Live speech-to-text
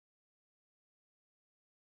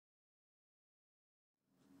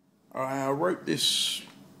I wrote this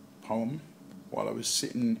poem while I was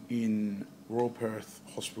sitting in Royal Perth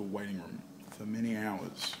Hospital waiting room for many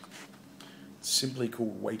hours. It's simply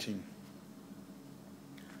called Waiting.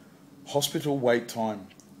 Hospital wait time,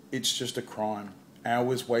 it's just a crime.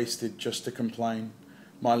 Hours wasted just to complain.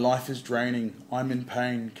 My life is draining, I'm in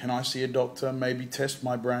pain. Can I see a doctor, maybe test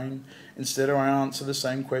my brain? Instead I answer the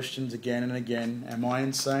same questions again and again. Am I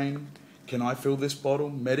insane? Can I fill this bottle?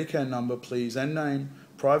 Medicare number please and name.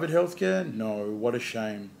 Private healthcare? No, what a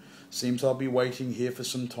shame. Seems I'll be waiting here for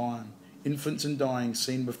some time. Infants and dying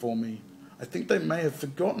seen before me. I think they may have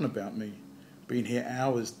forgotten about me. Been here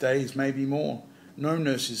hours, days, maybe more. No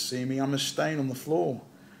nurses see me, I'm a stain on the floor.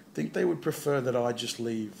 Think they would prefer that I just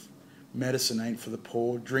leave. Medicine ain't for the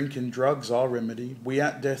poor, drink and drugs our remedy. We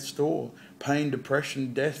at death's door, pain,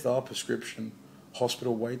 depression, death our prescription.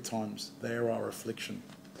 Hospital wait times, they're our affliction.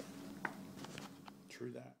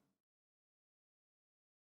 True that.